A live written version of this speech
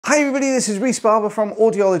Hi everybody, this is Rhys Barber from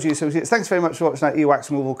Audiology Associates. Thanks very much for watching that earwax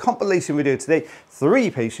removal compilation video today.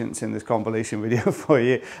 3 patients in this compilation video for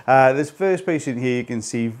you. This first patient here, you can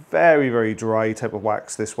see very dry type of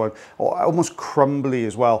wax, this one, or almost crumbly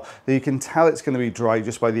as well. You can tell it's going to be dry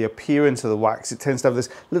just by the appearance of the wax. It tends to have this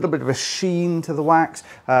little bit of a sheen to the wax,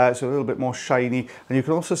 so a little bit more shiny. And you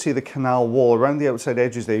can also see the canal wall around the outside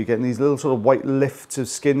edges there. You're getting these little sort of white lifts of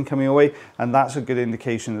skin coming away, and that's a good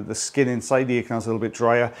indication that the skin inside the ear canal is a little bit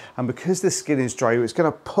drier. And because the skin is drier, it's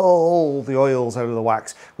going to pull the oils out of the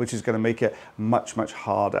wax, which is going to make it much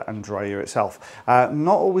harder and drier itself.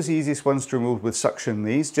 Not always the easiest ones to remove with suction,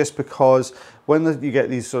 these, just because when you get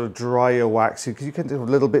these sort of drier waxes, because you can have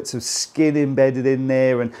little bits of skin embedded in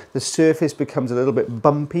there and the surface becomes a little bit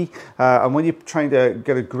bumpy. And when you're trying to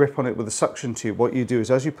get a grip on it with a suction tube, what you do is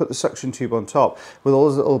as you put the suction tube on top, with all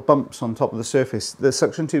those little bumps on top of the surface, the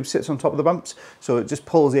suction tube sits on top of the bumps, so it just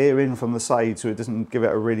pulls air in from the side, so it doesn't give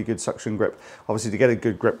it a really good suction grip. Obviously, to get a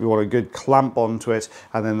good grip, we want a good clamp onto it,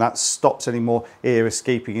 and then that stops any more air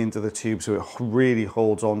escaping into the tube, so it really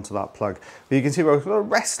holds on to that plug. But you can see we're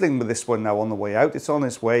wrestling with this one now on the way out. It's on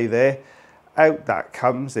its way there. Out that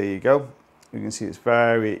comes. There you go. You can see it's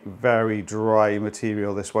very dry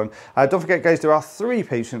material, this one. Don't forget, guys, there are 3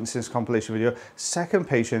 patients in this compilation video. Second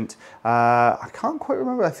patient, I can't quite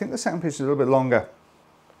remember. I think the second patient is a little bit longer,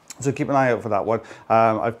 so keep an eye out for that one.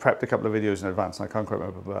 I've prepped a couple of videos in advance and I can't quite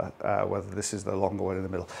remember whether this is the longer one in the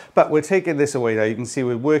middle. But we're taking this away now. You can see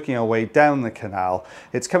we're working our way down the canal.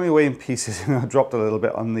 It's coming away in pieces. I dropped a little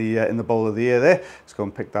bit on the in the bowl of the ear there. Let's go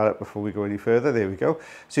and pick that up before we go any further. There we go.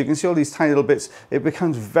 So you can see all these tiny little bits. It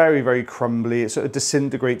becomes very crumbly. It sort of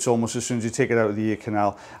disintegrates almost as soon as you take it out of the ear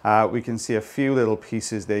canal. We can see a few little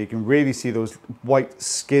pieces there. You can really see those white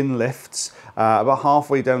skin lifts. About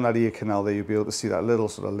halfway down that ear canal there, you'll be able to see that little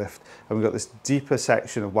sort of lift. And we've got this deeper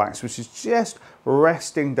section of wax, which is just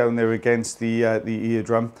resting down there against the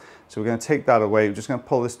eardrum. So we're going to take that away. We're just going to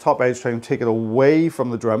pull this top edge, try and take it away from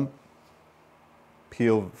the drum.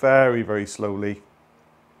 Peel very slowly.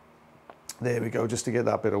 There we go, just to get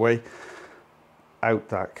that bit away. Out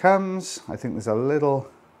that comes. I think there's a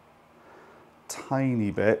little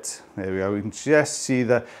tiny bit. There we go. We can just see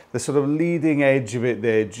the sort of leading edge of it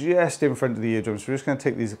there, just in front of the eardrum. So we're just going to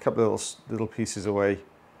take these a couple of little pieces away.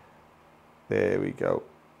 There we go.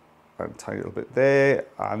 And a tiny little bit there.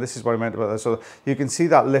 And this is what I meant about that. So you can see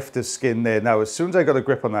that lift of skin there. Now, as soon as I got a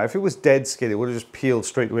grip on that, if it was dead skin, it would have just peeled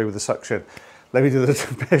straight away with the suction. Let me do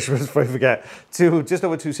the measurements before I forget. Just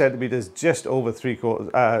over 2 centimeters, just over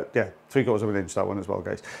 3/4 of an inch, that one as well,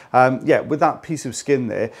 guys. Yeah, with that piece of skin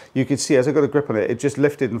there, you could see as I got a grip on it, it just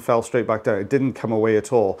lifted and fell straight back down. It didn't come away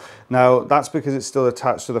at all. Now, that's because it's still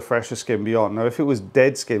attached to the fresher skin beyond. Now, if it was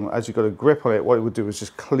dead skin, as you got a grip on it, what it would do is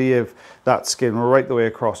just clear that skin right the way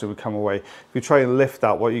across. It would come away. If you try and lift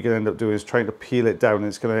that, what you're going to end up doing is trying to peel it down, and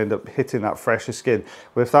it's going to end up hitting that fresher skin.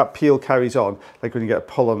 But if that peel carries on, like when you get a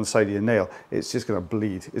pull on the side of your nail, it's just going to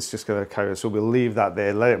bleed. It's just going to carry on. So we'll leave that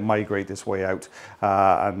there, let it migrate its way out,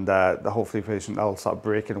 and hopefully patient that'll start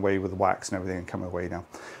breaking away with the wax and everything and come away now.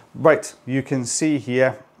 Right, you can see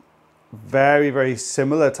here very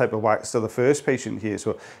similar type of wax to the first patient here.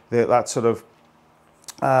 So that sort of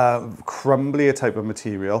crumblier type of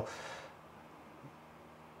material.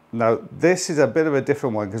 Now this is a bit of a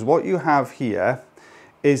different one, because what you have here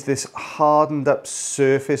is this hardened up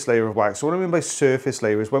surface layer of wax. So what I mean by surface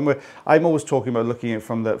layer is I'm always talking about looking at it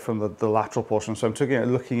from the lateral portion. So I'm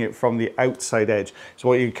looking at it from the outside edge. So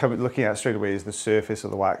what you're looking at straight away is the surface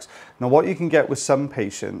of the wax. Now what you can get with some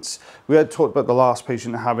patients, we had talked about the last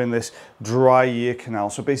patient having this dry ear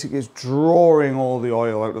canal. So basically it's drawing all the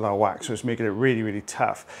oil out of that wax. So it's making it really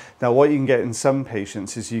tough. Now what you can get in some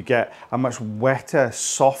patients is you get a much wetter,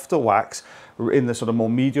 softer wax in the sort of more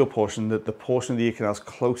medial portion, the portion of the ear canal is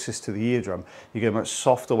closest to the eardrum. You get a much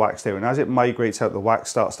softer wax there, and as it migrates out, the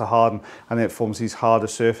wax starts to harden and it forms these harder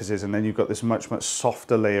surfaces, and then you've got this much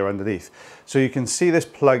softer layer underneath. So you can see this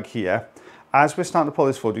plug here. As we're starting to pull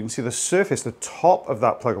this forward, you can see the surface, the top of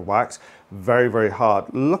that plug of wax, very hard.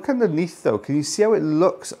 Look underneath though, can you see how it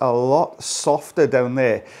looks a lot softer down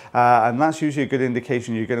there? And that's usually a good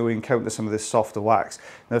indication you're going to encounter some of this softer wax.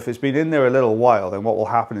 Now if it's been in there a little while, then what will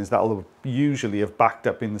happen is that will usually have backed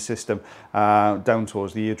up in the system down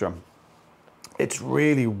towards the eardrum. It's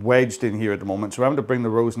really wedged in here at the moment, so we're having to bring the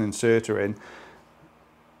Rosen inserter in.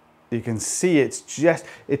 You can see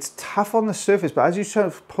it's tough on the surface, but as you try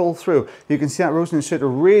to pull through, you can see that Rosen inserter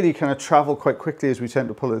really kind of travel quite quickly as we tend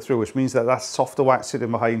to pull it through, which means that that's softer wax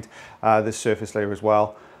sitting behind this surface layer as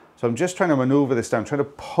well. So I'm just trying to maneuver this down, trying to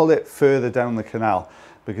pull it further down the canal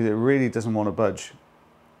because it really doesn't want to budge.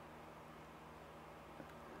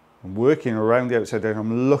 I'm working around the outside edge.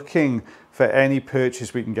 I'm looking for any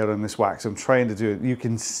purchase we can get on this wax. I'm trying to do it. You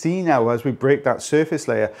can see now as we break that surface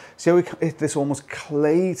layer, see how we hit this almost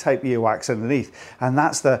clay type earwax underneath, and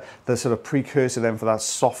that's the sort of precursor then for that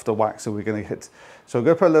softer wax that we're going to hit. So I'm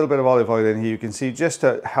going to put a little bit of olive oil in here. You can see just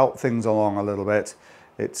to help things along a little bit.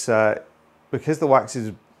 It's because the wax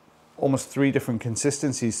is almost 3 different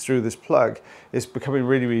consistencies through this plug, it's becoming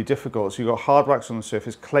really, really difficult. So you've got hard wax on the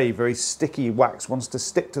surface, clay, very sticky wax, wants to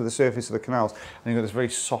stick to the surface of the canals, and you've got this very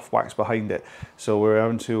soft wax behind it. So we're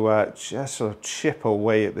having to just sort of chip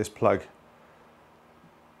away at this plug.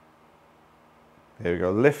 There we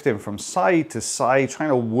go, lifting from side to side, trying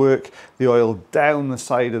to work the oil down the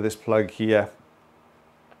side of this plug here,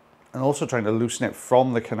 and also trying to loosen it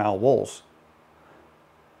from the canal walls.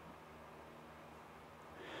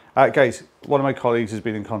 Guys, one of my colleagues has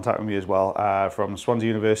been in contact with me as well from Swansea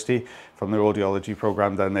University, from their audiology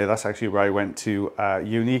program down there. That's actually where I went to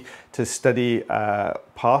uni to study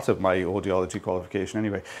part of my audiology qualification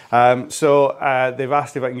anyway. They've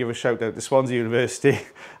asked if I can give a shout out to Swansea University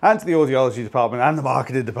and to the audiology department and the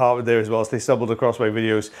marketing department there as well. So they stumbled across my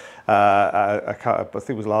videos, I think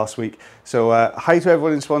it was last week. So hi to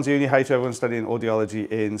everyone in Swansea Uni, hi to everyone studying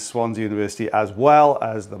audiology in Swansea University, as well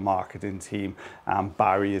as the marketing team and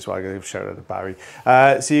Barry as well. I'm going to give a shout out to Barry.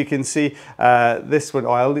 So you can see this one.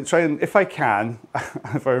 I'll try and, if I can,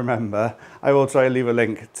 if I remember, I will try and leave a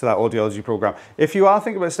link to that audiology program. If you are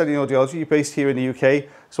thinking about studying audiology, you're based here in the UK,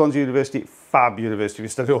 Swansea University, fab university if you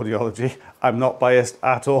study audiology. I'm not biased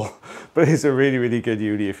at all, but it's a really, really good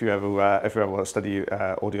uni if you ever want to study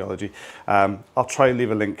audiology. I'll try and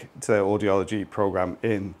leave a link to the audiology program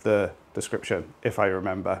in the description if I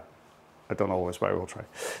remember. I don't always, but I will try.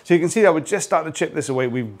 So you can see that we're just starting to chip this away.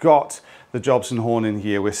 We've got the Jobson horn in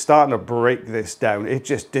here. We're starting to break this down. It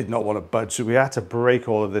just did not want to budge, so we had to break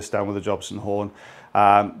all of this down with the Jobson horn.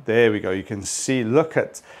 There we go. You can see, look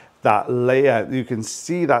at that layer. You can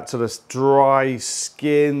see that sort of dry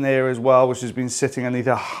skin there as well, which has been sitting underneath,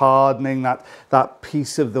 hardening that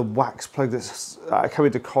piece of the wax plug that's come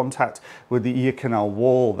into contact with the ear canal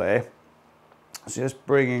wall there. So just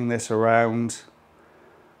bringing this around.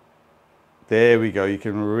 There we go. You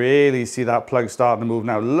can really see that plug starting to move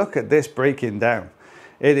now. Look at this breaking down.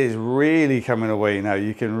 It is really coming away now.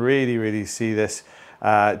 You can really, really see this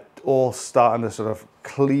all starting to sort of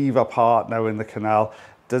cleave apart now in the canal.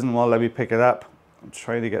 Doesn't want to let me pick it up. I'm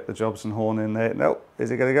trying to get the Jobson horn in there. No,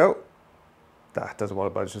 is it going to go? That doesn't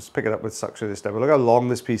want to budge. Just pick it up with suction this time. But look how long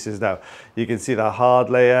this piece is now. You can see that hard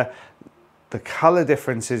layer. The color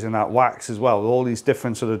differences in that wax as well, all these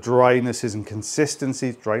different sort of drynesses and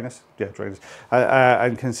consistencies,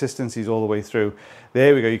 and consistencies all the way through.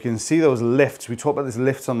 There we go, you can see those lifts. We talked about these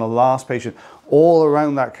lifts on the last patient, all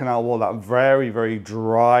around that canal wall, that very, very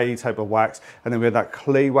dry type of wax. And then we had that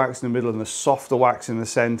clay wax in the middle and the softer wax in the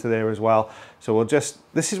center there as well. So we'll just,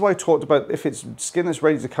 this is why I talked about if it's skin that's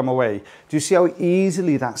ready to come away. Do you see how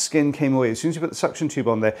easily that skin came away? As soon as you put the suction tube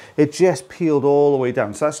on there, it just peeled all the way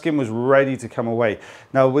down. So that skin was ready to come away.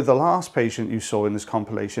 Now with the last patient you saw in this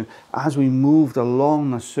compilation, as we moved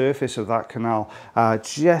along the surface of that canal,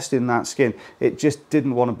 just in that skin, it just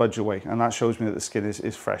didn't want to budge away. And that shows me that the skin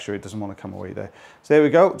is fresher. It doesn't want to come away there. So there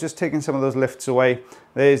we go, just taking some of those lifts away.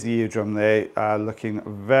 There's the eardrum there, looking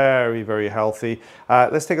very, very healthy.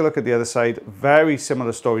 Let's take a look at the other side. Very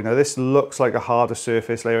similar story. Now this looks like a harder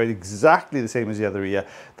surface layer, exactly the same as the other ear.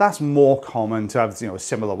 That's more common to have,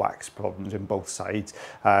 similar wax problems in both sides.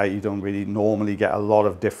 You don't really normally get a lot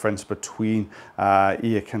of difference between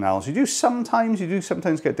ear canals. You do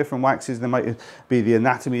sometimes get different waxes. There might be the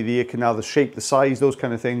anatomy of the ear canal, the shape, the size, those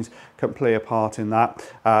kind of things can play a part in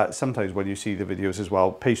that. Sometimes when you see the videos as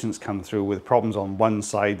well, patients come through with problems on one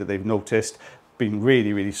side that they've noticed been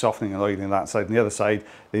really, really softening and oiling that side, and the other side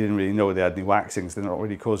they didn't really know they had any waxings. They're not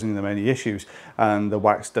really causing them any issues, and the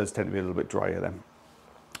wax does tend to be a little bit drier then.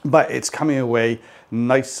 But it's coming away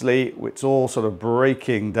nicely. It's all sort of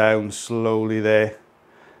breaking down slowly there.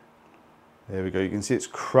 There we go, you can see it's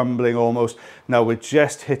crumbling almost. Now we're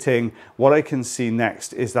just hitting, what I can see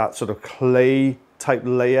next is that sort of clay type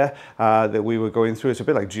layer that we were going through. It's a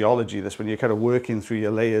bit like geology, this, when you're kind of working through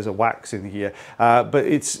your layers of wax in here. But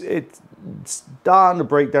it's starting to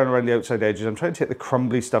break down around the outside edges. I'm trying to take the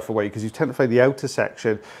crumbly stuff away because you tend to find the outer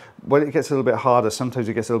section, when it gets a little bit harder, sometimes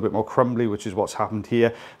it gets a little bit more crumbly, which is what's happened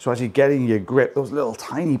here. So as you're getting your grip, those little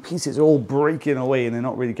tiny pieces are all breaking away and they're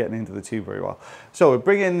not really getting into the tube very well. So we're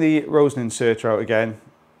bringing the Rosen inserter out again,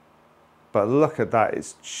 but look at that,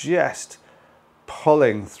 it's just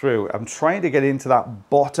pulling through. I'm trying to get into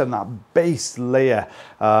that bottom, that base layer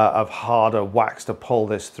of harder wax to pull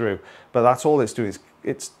this through, but that's all it's doing, is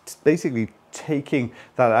it's basically taking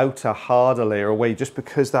that outer harder layer away, just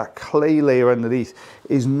because that clay layer underneath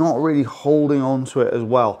is not really holding on to it as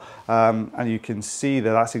well. And you can see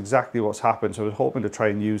that that's exactly what's happened. So I was hoping to try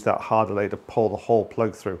and use that harder layer to pull the whole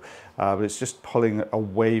plug through, but it's just pulling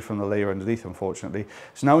away from the layer underneath, unfortunately.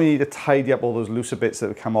 So now we need to tidy up all those looser bits that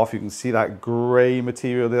have come off. You can see that grey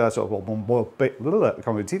material there, that sort of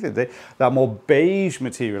that more beige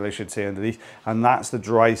material, I should say, underneath, and that's the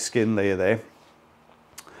dry skin layer there.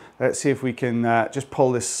 Let's see if we can just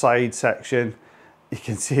pull this side section. You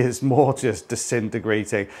can see it's more just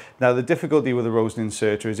disintegrating. Now, the difficulty with the rosin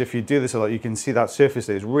inserter is if you do this a lot, you can see that surface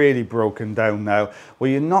there is really broken down now.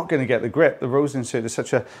 Well, you're not going to get the grip. The rosin inserter is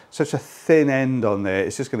such a thin end on there.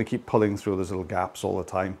 It's just going to keep pulling through those little gaps all the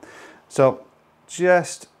time. So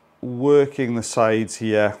just working the sides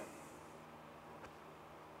here.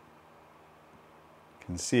 You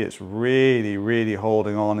can see it's really, really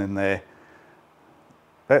holding on in there.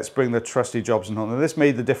 Let's bring the trusty Jobson on. Now, this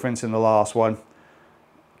made the difference in the last one.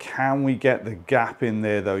 Can we get the gap in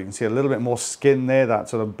there though? You can see a little bit more skin there, that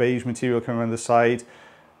sort of beige material coming around the side.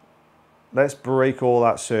 Let's break all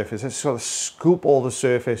that surface. Let's sort of scoop all the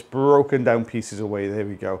surface, broken down pieces away. There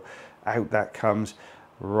we go. Out that comes.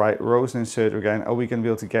 Right, rosin inserter again. Are we going to be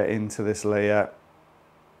able to get into this layer?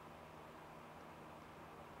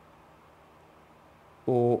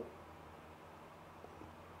 Or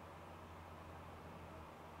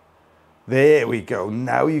there we go.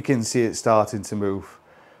 Now you can see it starting to move.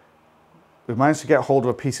 We've managed to get hold of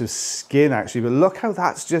a piece of skin actually, but look how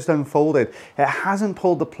that's just unfolded. It hasn't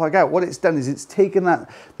pulled the plug out. What it's done is it's taken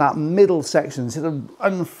that middle section, sort of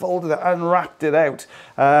unfolded it, unwrapped it out,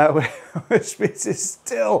 which means it's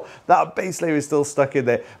still, that base layer is still stuck in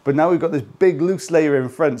there. But now we've got this big loose layer in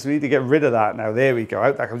front, so we need to get rid of that now. There we go,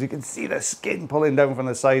 out that comes. You can see the skin pulling down from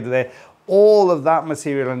the side of there. All of that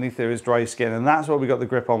material underneath there is dry skin, and that's what we got the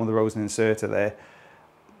grip on with the rosin inserter there.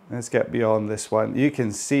 Let's get beyond this one. You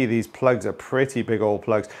can see these plugs are pretty big old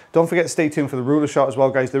plugs. Don't forget to stay tuned for the ruler shot as well,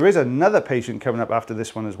 guys. There is another patient coming up after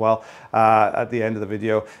this one as well at the end of the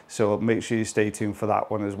video, so make sure you stay tuned for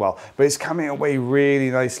that one as well. But it's coming away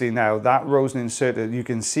really nicely now. That rosin inserter, you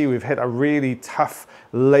can see we've hit a really tough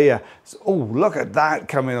layer. Oh, look at that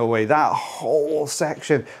coming away, that whole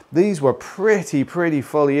section. These were pretty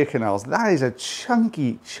full ear canals. That is a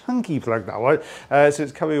chunky plug, that one. So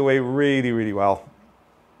it's coming away really well.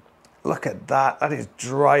 Look at that, that is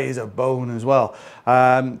dry as a bone as well.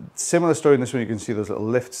 Similar story in this one, you can see those little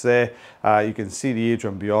lifts there. You can see the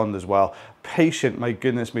eardrum beyond as well. Patient, my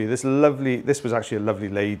goodness me, this was actually a lovely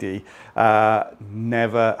lady.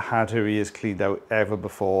 Never had her ears cleaned out ever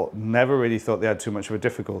before. Never really thought they had too much of a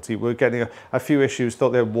difficulty. We're getting a few issues, thought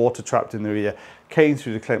they had water trapped in their ear. Came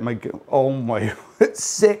through the clinic, oh my,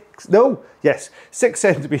 6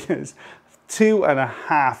 centimeters,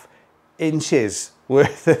 2.5 inches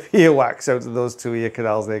worth of earwax out of those 2 ear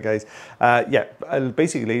canals there, guys. Yeah,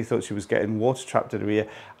 basically, lady thought she was getting water trapped in her ear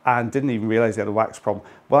and didn't even realize they had a wax problem.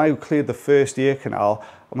 When I cleared the first ear canal,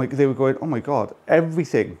 they were going, oh my God,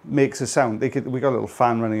 everything makes a sound. We got a little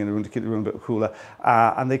fan running in the room to keep the room a bit cooler,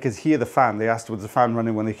 and they could hear the fan. They asked, was the fan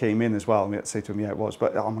running when they came in as well? And we had to say to them, yeah, it was.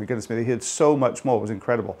 But oh my goodness me, they heard so much more. It was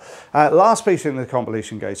incredible. Last patient in the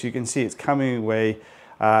compilation, guys. So you can see it's coming away.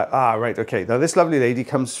 Right, okay. Now this lovely lady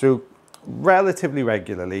comes through relatively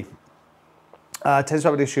regularly. Tends to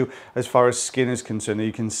have an issue as far as skin is concerned.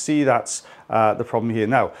 You can see that's the problem here.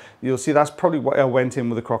 Now, you'll see that's probably what I went in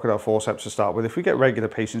with the crocodile forceps to start with. If we get regular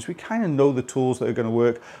patients, we kind of know the tools that are going to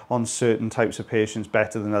work on certain types of patients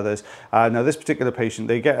better than others. Now, this particular patient,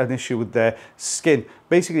 they get an issue with their skin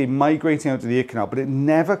basically migrating out to the ear canal, but it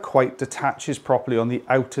never quite detaches properly on the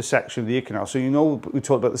outer section of the ear canal. So you know, we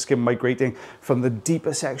talked about the skin migrating from the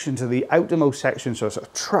deeper section to the outermost section, so it's sort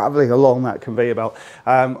of traveling along that conveyor belt.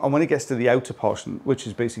 And when it gets to the outer portion, which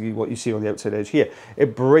is basically what you see on the outside edge here,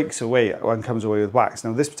 it breaks away and comes away with wax.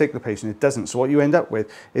 Now, this particular patient, it doesn't. So what you end up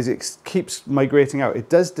with is it keeps migrating out. It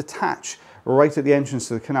does detach right at the entrance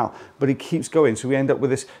to the canal, but it keeps going. So we end up with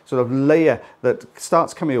this sort of layer that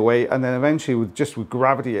starts coming away, and then eventually with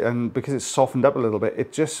gravity, and because it's softened up a little bit,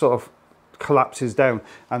 it just sort of collapses down,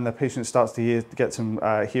 and the patient starts to get some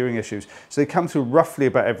hearing issues. So they come through roughly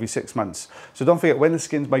about every 6 months. So don't forget, when the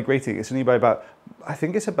skin's migrating, it's only by about, I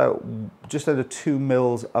think it's about just under 2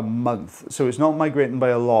 mils a month. So it's not migrating by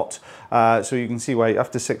a lot. So you can see why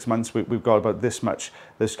after 6 months, we've got about this much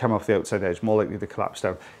that's come off the outside edge, more likely to collapse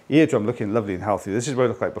down. Eardrum looking lovely and healthy. This is what it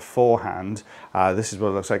looked like beforehand. This is what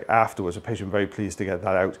it looks like afterwards. A patient very pleased to get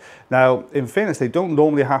that out. Now, in fairness, they don't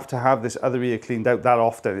normally have to have this other ear cleaned out that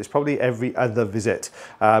often. It's probably every other visit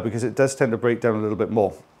because it does tend to break down a little bit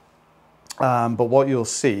more. But what you'll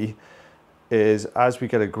see is, as we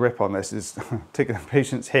get a grip on this, is taking the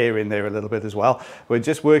patient's hair in there a little bit as well. We're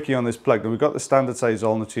just working on this plug. Now we've got the standard size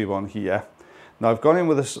Zollner tube on here. Now I've gone in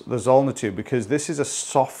with the Zollner tube because this is a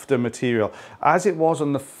softer material. As it was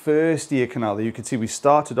on the first ear canal, you can see we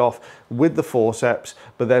started off with the forceps,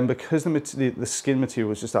 but then because the skin material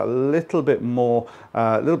was just a little bit more,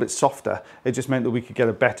 a little bit softer, it just meant that we could get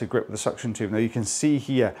a better grip with the suction tube. Now you can see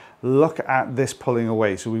here, look at this pulling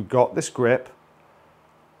away. So we've got this grip.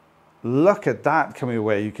 Look at that coming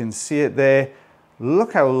away. You can see it there.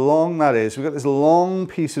 Look how long that is. We've got this long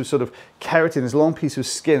piece of sort of keratin, this long piece of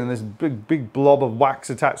skin, and this big blob of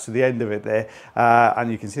wax attached to the end of it there.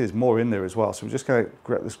 And you can see there's more in there as well. So we're just going to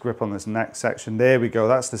get this grip on this next section. There we go.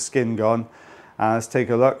 That's the skin gone. Let's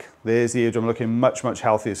take a look. There's the eardrum looking much, much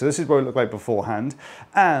healthier. So this is what it looked like beforehand,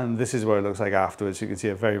 and this is what it looks like afterwards. You can see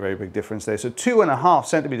a very, very big difference there. So 2.5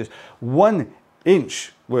 centimeters, 1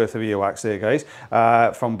 inch worth of earwax there, guys,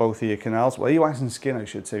 from both ear canals. Well, earwax and skin, I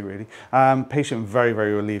should say, really. Patient very,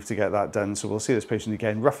 very relieved to get that done. So we'll see this patient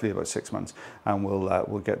again, roughly about 6 months, and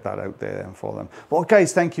we'll get that out there for them. Well,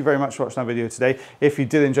 guys, thank you very much for watching our video today. If you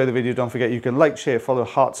did enjoy the video, don't forget you can like, share, follow,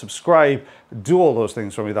 heart, subscribe, do all those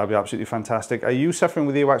things for me. That'd be absolutely fantastic. Are you suffering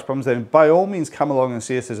with earwax problems? Then by all means, come along and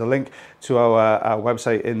see us. There's a link to our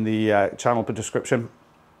website in the channel description.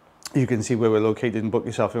 You can see where we're located and book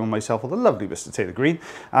yourself in with myself or the lovely Mr. Taylor Green.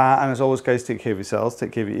 And as always, guys, take care of yourselves,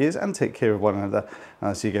 take care of your ears, and take care of one another. And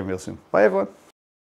I'll see you again real soon. Bye, everyone.